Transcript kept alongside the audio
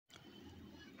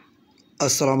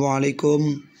আসসালামু আলাইকুম।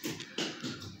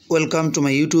 Welcome to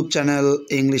my YouTube channel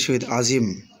English with আজিম।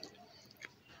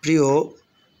 প্রিয়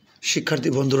শিক্ষার্থী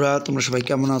বন্ধুরা, তোমরা সবাই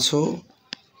কেমন আছো?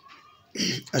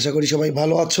 আশা করি সবাই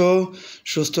ভালো আছো,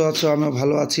 সুস্থ আছো। আমিও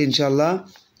ভালো আছি ইনশাআল্লাহ।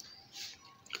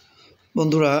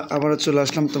 বন্ধুরা, আবারও চলে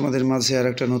আসলাম তোমাদের মাঝে আর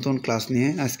একটা নতুন ক্লাস নিয়ে।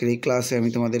 আজকের এই ক্লাসে আমি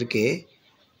তোমাদেরকে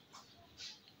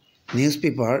নিউজ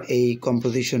পেপার এই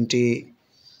কম্পোজিশনটি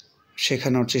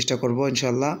শেখানোর চেষ্টা করব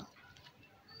ইনশাআল্লাহ।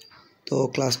 তো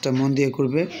ক্লাসটা মন দিয়ে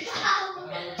করবে।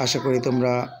 আশা করি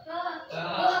তোমরা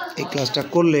এই ক্লাসটা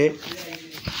করলে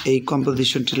এই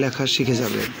কম্পোজিশনটি লেখা শিখে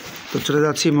যাবে। তো চলে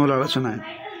যাচ্ছি মূল আলোচনায়।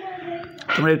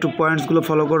 তোমরা একটু পয়েন্টসগুলো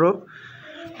ফলো করো।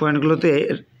 পয়েন্টগুলোতে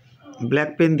ব্ল্যাক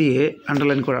পেন দিয়ে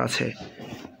আন্ডারলাইন করা আছে।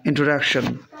 Introduction.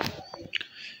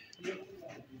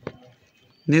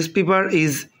 Newspaper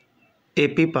is a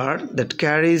paper that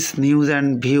carries news and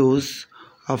views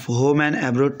of home and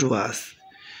abroad to us.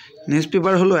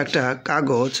 Newspaper হলো একটা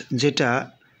কাগজ যেটা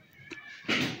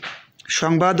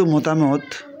সংবাদ ও মতামত,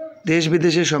 দেশ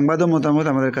বিদেশের সংবাদ ও মতামত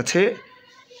আমাদের কাছে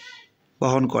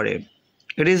বহন করে।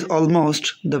 It is almost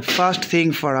the first thing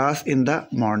for us in the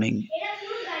morning.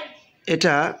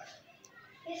 এটা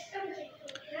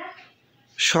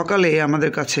সকালে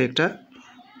আমাদের কাছে একটা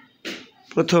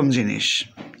প্রথম জিনিস।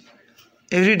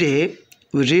 Every day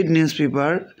we read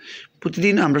newspaper.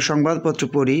 প্রতিদিন আমরা সংবাদপত্র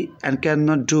পড়ি and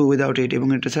cannot do without it, এবং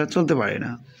এটা ছাড়া চলতে পারে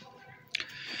না।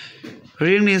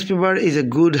 Reading newspaper is a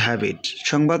good habit.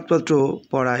 সংবাদপত্র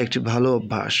পড়া একটি ভালো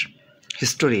অভ্যাস।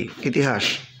 History, ইতিহাস।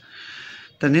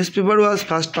 The newspaper was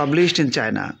first published in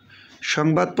China.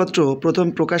 সংবাদপত্র প্রথম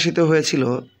প্রকাশিত হয়েছিল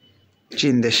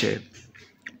চীন দেশে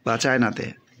বা চায়নাতে।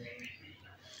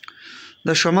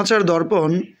 The Samachar Darpan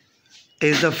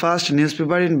is the first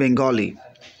newspaper in Bengali.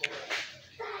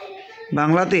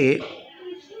 বাংলাতে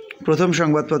প্রথম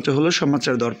সংবাদপত্র হলো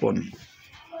সমাচার দর্পণ।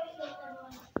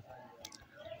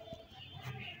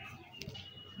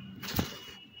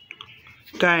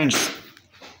 কাইন্ডস,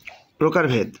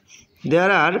 প্রকারভেদ।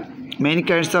 দেয়ার are many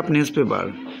kinds of newspaper.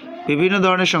 বিভিন্ন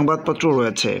ধরনের সংবাদপত্র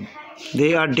রয়েছে। দে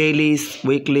আর ডেইলিস,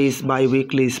 উইকলিস, বাই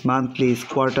উইকলিস, মান্থলিস,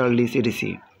 কোয়ার্টারলিস,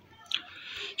 ইটিসি।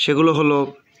 সেগুলো হলো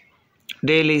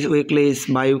ডেইলিস, উইকলিস,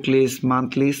 বাই উইকলিস,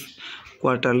 মান্থলিস,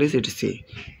 কোয়ার্টারলিস, ইটিসি।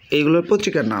 এইগুলোর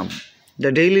পত্রিকার নাম। The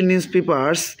daily news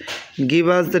papers give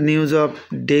us the news of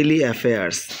daily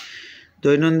affairs.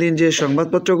 দৈনন্দিন যে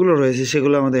সংবাদপত্রগুলো রয়েছে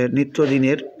সেগুলো আমাদের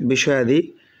নিত্যদিনের বিষয়াদি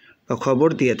বা খবর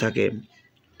দিয়ে থাকে।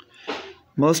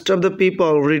 Most of the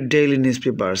people read daily news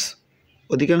papers.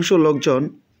 অধিকাংশ লোকজন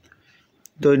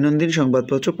দৈনন্দিন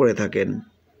সংবাদপত্র পড়ে থাকেন।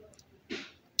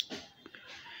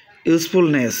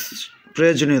 ইউজফুলনেস,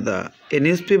 প্রয়োজনীয়তা। এ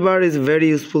news paper is very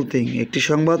useful thing. একটি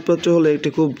সংবাদপত্র হলো একটি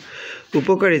খুব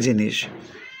উপকারী জিনিস।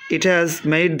 It has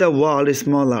made the world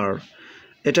smaller.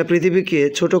 এটা পৃথিবীকে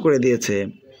ছোট করে দিয়েছে।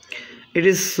 It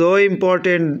is so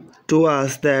important to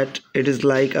us that it is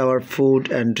like our food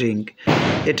and drink.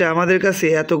 এটা আমাদের কাছে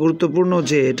এত গুরুত্বপূর্ণ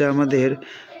যে এটা আমাদের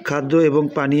খাদ্য এবং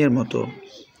পানীয়ের মতো।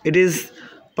 It is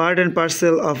part and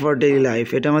parcel of our daily life.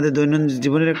 এটা আমাদের দৈনন্দিন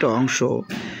জীবনের একটা অংশ।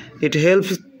 It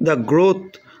helps the growth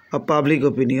of public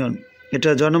opinion. এটা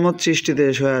জনমত সৃষ্টিতে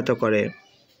সহায়তা করে।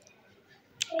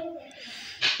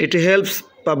 It helps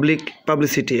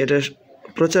publicity. এটা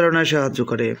প্রচারণায় সাহায্য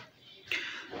করে।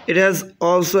 It has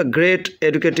also a great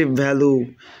educative value.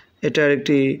 এটার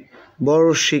একটি বড়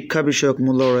শিক্ষা বিষয়ক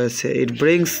মূল্য রয়েছে। ইট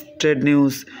brings trade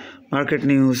news, market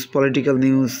news, political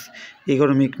news,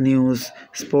 economic news,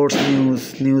 sports news,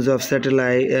 news of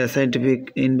satellite, scientific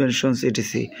inventions,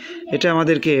 etc. এটা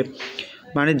আমাদেরকে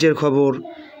বাণিজ্যের খবর,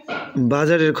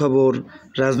 বাজারের খবর,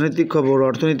 রাজনৈতিক খবর,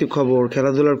 অর্থনৈতিক খবর,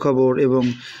 খেলাধুলার খবর এবং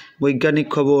বৈজ্ঞানিক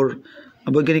খবর,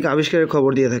 বৈজ্ঞানিক আবিষ্কারের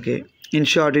খবর দিয়ে থাকে। In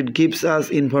short, it gives us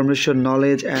information,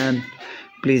 knowledge and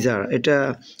pleasure. এটা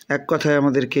এক কথায়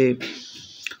আমাদেরকে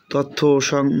তথ্য,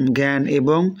 জ্ঞান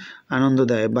এবং আনন্দ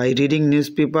দেয়। By reading news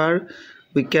paper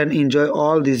we can enjoy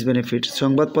all this benefits.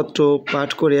 সংবাদপত্র পাঠ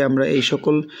করে আমরা এই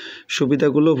সকল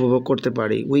সুবিধাগুলো উপভোগ করতে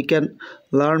পারি। We can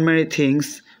learn many things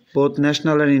both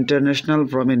national and international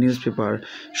from a news paper.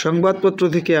 সংবাদপত্র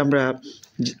থেকে আমরা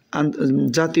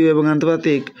জাতীয় এবং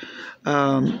আন্তর্জাতিক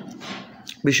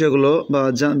বিষয়গুলো বা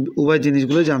উভয়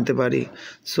জিনিসগুলো জানতে পারি।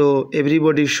 So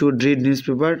everybody should read news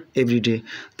paper everyday.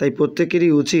 তাই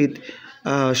প্রত্যেকেরই উচিত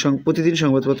প্রতিদিন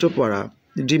সংবাদপত্র পড়া।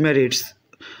 ডিমেরিটস,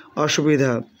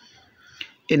 অসুবিধা।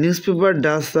 এ news paper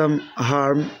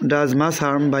does mass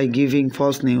harm by giving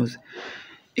false news.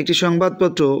 একটি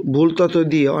সংবাদপত্র ভুল তথ্য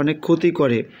দিয়ে অনেক ক্ষতি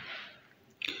করে।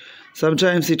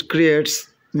 Sometimes it creates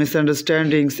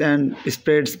misunderstandings and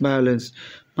spreads violence.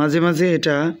 মাঝে মাঝে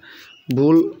এটা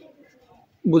ভুল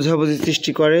বোঝাবুঝি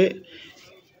সৃষ্টি করে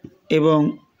এবং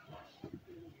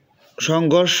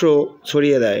সংঘর্ষ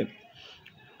ছড়িয়ে দেয়।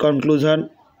 কনক্লুশন,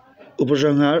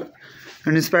 উপসংহার,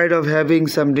 in spite of having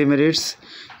some demerits,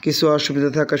 কিছু অসুবিধা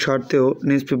থাকা সত্ত্বেও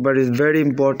news paper is very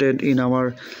important in our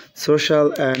social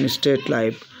and state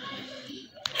life.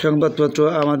 সংবাদপত্র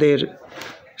আমাদের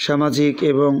সামাজিক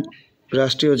এবং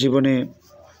রাষ্ট্রীয় জীবনে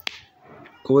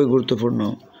খুবই গুরুত্বপূর্ণ।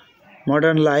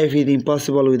 Modern life is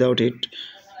impossible without it.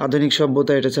 আধুনিক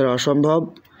সভ্যতা এটা ছাড়া অসম্ভব।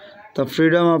 The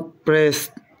freedom of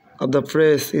the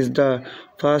press is the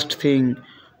first thing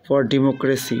for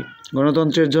democracy.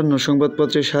 গণতন্ত্রের জন্য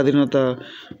সংবাদপত্রের স্বাধীনতা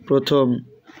প্রথম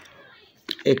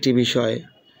একটি বিষয়।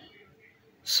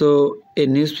 So A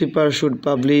news paper should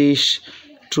publish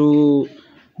true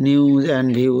news and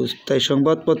views. তাই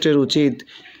সংবাদপত্রের উচিত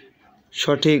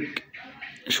সঠিক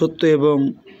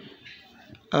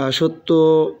সত্য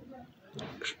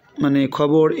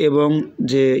খবর এবং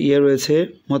যে রয়েছে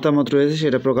মতামত রয়েছে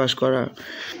সেটা প্রকাশ করা।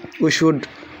 We should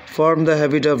form the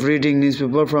habit of reading news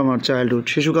paper from our childhood.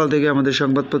 শিশুকাল থেকে আমাদের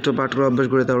সংবাদপত্র পাঠ করার অভ্যাস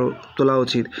করে তোলা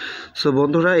উচিত। সো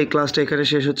বন্ধুরা, এই ক্লাসটা এখানে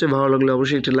শেষ হচ্ছে। ভালো লাগলে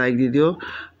অবশ্যই একটি লাইক দিয়ে দিও,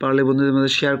 পারলে বন্ধুদের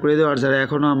মধ্যে শেয়ার করে দিও। আর যারা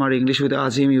এখনও আমার ইংলিশ উইথ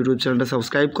আজিম ইউটিউব চ্যানেলটা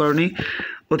সাবস্ক্রাইব করনি,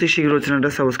 অতি শীঘ্র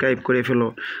চ্যানেলটা সাবস্ক্রাইব করে ফেলো।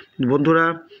 বন্ধুরা,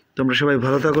 তোমরা সবাই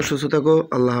ভালো থাকো, সুস্থ থাকো।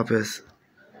 আল্লাহ হাফেজ।